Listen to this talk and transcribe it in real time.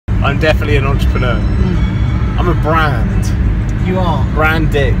I'm definitely an entrepreneur. I'm a brand. You are.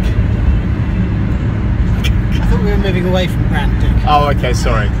 Brand Dick. I thought we were moving away from Brand Dick. Oh, okay,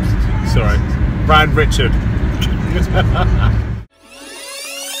 sorry. Sorry. Brand Richard.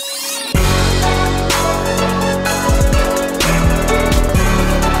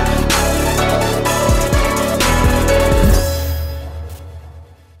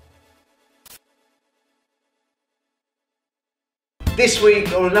 This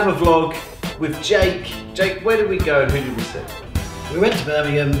week on another vlog with Jake. Jake, where did we go and who did we see? We went to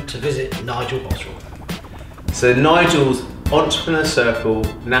Birmingham to visit Nigel Botterill. So Nigel's Entrepreneur Circle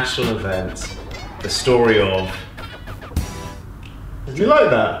national event, the story of... Do you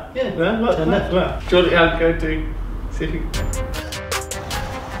like that? Yeah, like turn left. that. Do you want to go do? See if you can...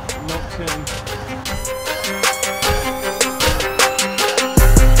 Locked in.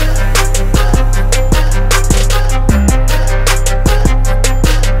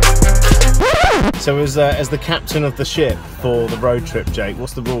 So as the captain of the ship for the road trip, Jake,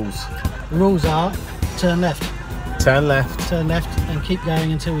 what's the rules? The rules are turn left. Turn left. Turn left and keep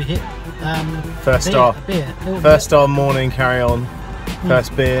going until we hit first beer. First star morning, carry on.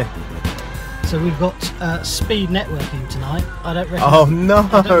 First beer. So we've got speed networking tonight. I don't reckon. Oh no,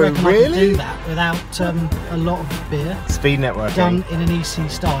 I don't reckon really? I can do that without a lot of beer. Speed networking. Done in an EC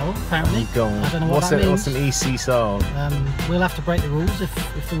style, apparently. Oh, I don't know what that means. What's an EC style? We'll have to break the rules if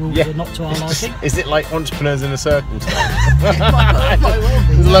the rules are not to our liking. Is it like entrepreneurs in a circle style? Might well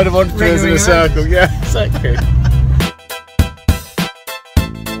be, There's a load of entrepreneurs in a circle. Yeah, exactly.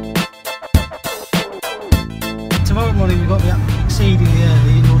 Tomorrow morning we've got to be up exceedingly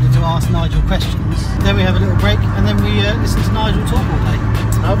early in order to ask Nigel questions. Then we have a little break and then we listen to Nigel talk all day.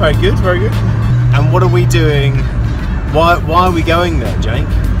 Oh, very good, very good. And what are we doing? Why are we going there, Jake?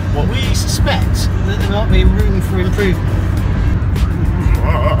 What we suspect that there might be room for improvement.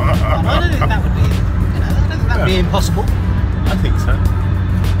 And I don't think that would be, I don't think that would be impossible. I think so.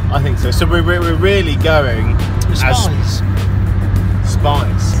 I think so. So we're really going Spies.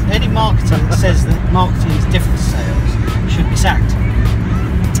 Spies. Any marketer that says that marketing is different to sales should be sacked.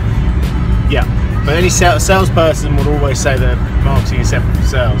 Yeah, but any salesperson would always say that marketing is separate from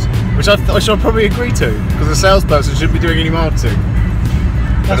sales, which I should probably agree to, because a salesperson shouldn't be doing any marketing.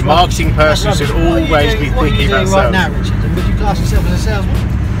 But a marketing person should always be thinking about sales. What are you doing right now, Richard? And would you class yourself as a salesman?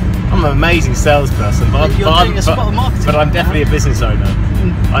 I'm an amazing salesperson, but I'm definitely a business owner.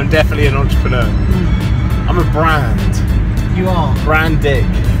 I'm definitely an entrepreneur. I'm a brand. You are. Brand Dick.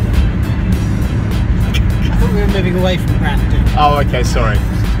 I thought we were moving away from Brand Dick. Oh, okay, sorry.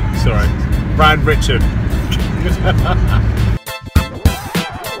 Sorry. Brand Richard.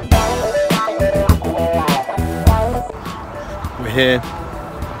 We're here,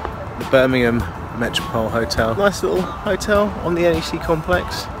 the Birmingham Metropole Hotel. Nice little hotel on the NEC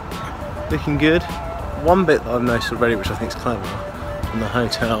complex. Looking good. One bit that I've noticed already, which I think is clever, from the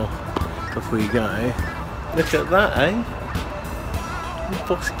hotel before you go. Look at that, eh?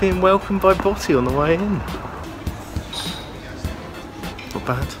 Bossy being welcomed by Botty on the way in. Not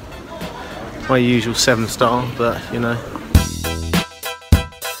bad. My usual 7-star, but you know.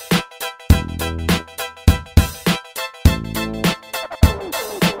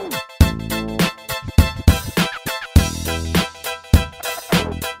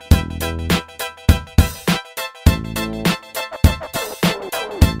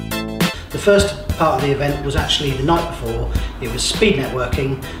 The first part of the event was actually the night before. It was speed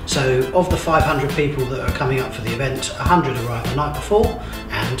networking. So of the 500 people that are coming up for the event, 100 arrived the night before,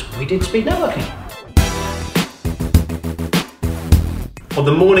 and we did speed networking. On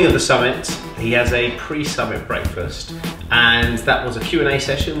the morning of the summit, he has a pre-summit breakfast, and that was a Q&A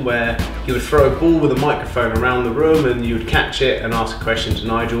session where he would throw a ball with a microphone around the room and you would catch it and ask a question to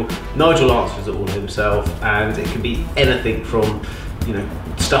Nigel. Nigel answers it all himself, and it can be anything from, you know,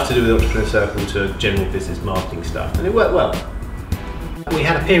 stuff to do with the Entrepreneur Circle to general business marketing stuff, and it worked well. We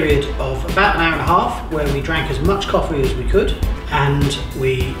had a period of about an hour and a half where we drank as much coffee as we could, and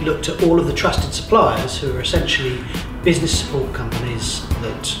we looked at all of the trusted suppliers who are essentially business support companies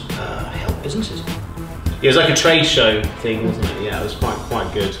that help businesses. It was like a trade show thing, wasn't it? Yeah, it was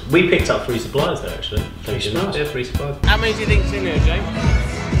quite good. We picked up 3 suppliers there actually. 3 suppliers? Yeah, 3 suppliers. How many do you think's in here, Jake?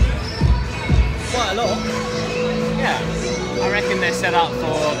 Quite a lot. Yeah. I reckon they're set up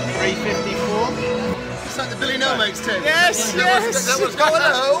for 354. It's like the Billy No Mates table. Yes, yes. That was going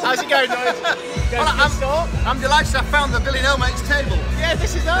hello. How's it going, Nigel? I'm delighted I found the Billy No Mates table. Yeah,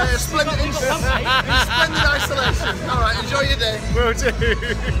 this is us. Splendid, in splendid isolation. All right, enjoy your day. Will do.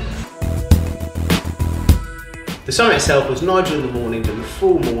 The summit itself was Nigel in the morning, doing the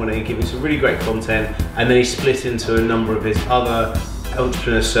full morning, giving some really great content, and then he split into a number of his other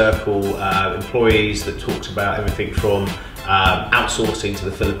Entrepreneur Circle employees that talked about everything from outsourcing to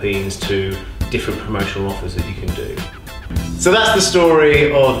the Philippines to different promotional offers that you can do. So that's the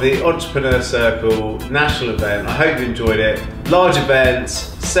story of the Entrepreneur Circle national event. I hope you enjoyed it. Large events,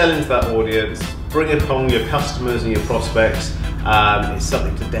 sell into that audience, bring upon your customers and your prospects. It's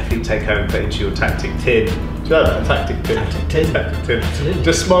something to definitely take home and put into your tactic tin. Do you know that? Tactic tin. Tactic tin. Tactic tin. Absolutely.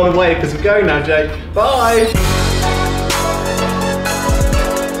 Just smile and wave because we're going now, Jake. Bye!